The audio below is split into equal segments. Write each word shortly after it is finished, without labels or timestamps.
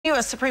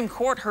U.S. Supreme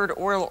Court heard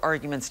oral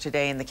arguments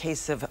today in the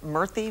case of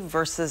Murthy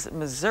versus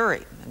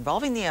Missouri,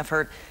 involving the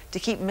effort to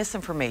keep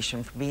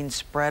misinformation from being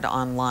spread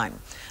online.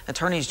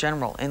 Attorneys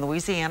general in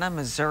Louisiana,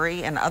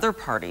 Missouri, and other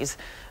parties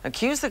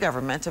accuse the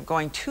government of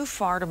going too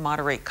far to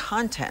moderate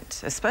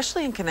content,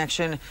 especially in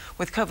connection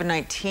with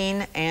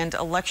COVID-19 and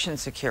election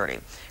security.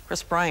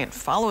 Chris Bryant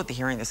followed the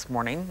hearing this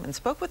morning and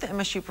spoke with the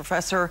MSU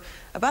professor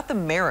about the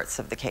merits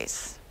of the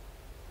case.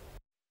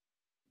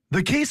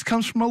 The case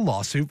comes from a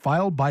lawsuit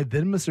filed by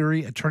then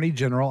Missouri Attorney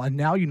General and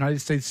now United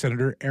States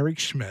Senator Eric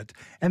Schmitt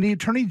and the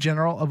Attorney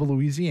General of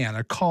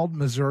Louisiana, called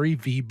Missouri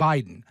v.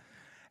 Biden.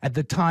 At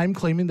the time,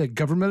 claiming that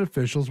government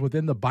officials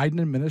within the Biden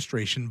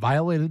administration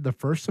violated the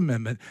First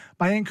Amendment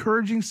by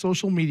encouraging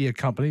social media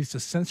companies to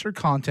censor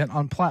content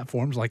on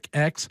platforms like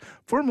X,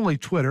 formerly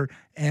Twitter,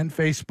 and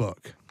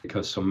Facebook.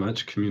 Because so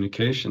much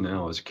communication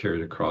now is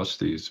carried across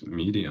these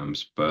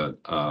mediums, but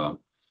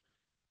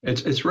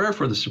it's rare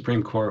for the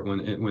Supreme Court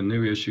when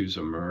new issues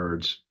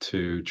emerge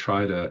to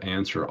try to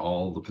answer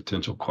all the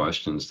potential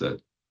questions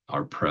that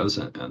are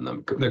present in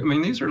them. I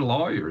mean, these are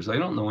lawyers. They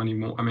don't know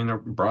anymore. I mean, they're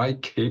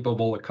bright,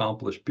 capable,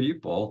 accomplished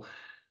people,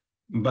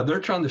 but they're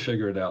trying to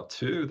figure it out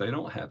too. They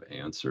don't have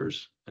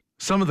answers.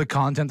 Some of the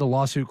content the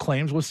lawsuit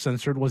claims was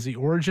censored was the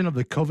origin of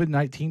the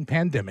COVID-19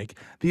 pandemic,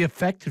 the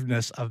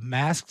effectiveness of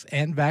masks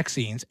and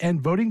vaccines,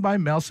 and voting by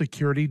mail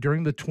security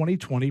during the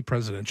 2020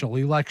 presidential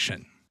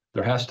election.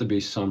 There has to be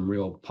some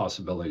real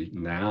possibility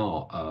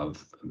now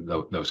of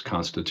those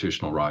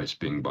constitutional rights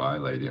being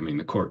violated. I mean,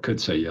 the court could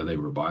say, yeah, they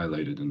were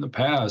violated in the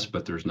past,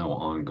 but there's no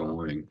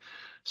ongoing.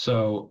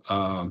 So,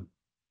 and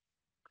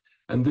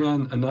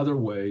then another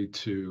way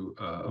to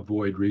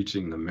avoid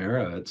reaching the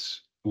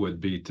merits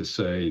would be to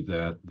say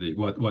that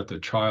what the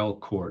trial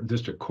court,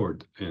 district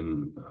court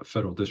in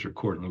federal district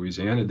court in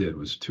Louisiana did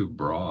was too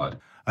broad.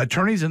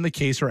 Attorneys in the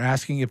case are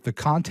asking if the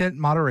content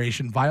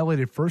moderation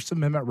violated First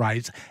Amendment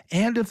rights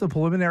and if the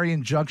preliminary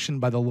injunction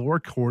by the lower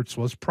courts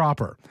was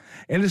proper.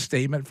 In a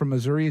statement from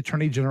Missouri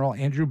Attorney General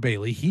Andrew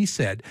Bailey, he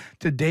said,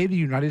 "Today, the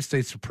United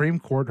States Supreme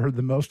Court heard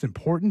the most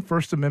important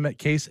First Amendment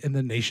case in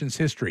the nation's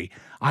history.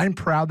 I'm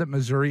proud that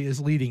Missouri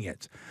is leading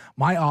it.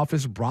 My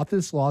office brought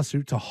this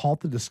lawsuit to halt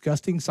the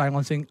disgusting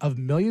silencing of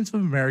millions of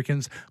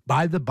Americans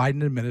by the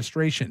Biden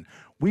administration.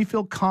 We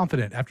feel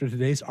confident after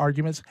today's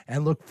arguments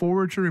and look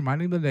forward to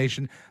reminding the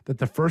nation that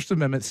the First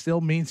Amendment still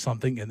means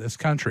something in this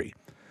country."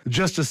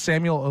 Justice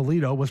Samuel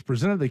Alito was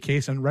presented the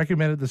case and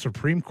recommended the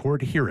Supreme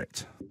Court hear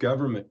it.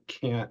 Government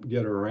can't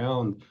get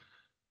around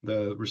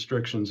the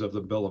restrictions of the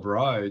Bill of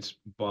Rights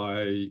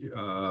by,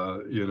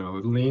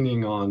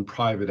 leaning on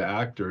private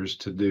actors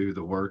to do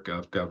the work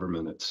of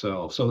government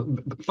itself. So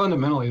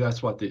fundamentally,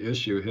 that's what the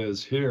issue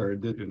is here.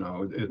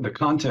 The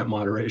content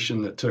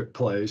moderation that took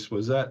place,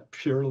 was that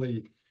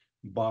purely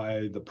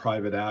by the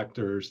private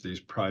actors, these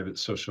private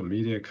social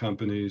media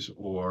companies,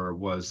 or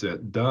was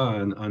it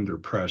done under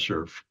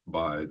pressure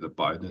by the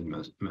Biden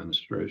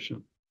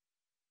administration?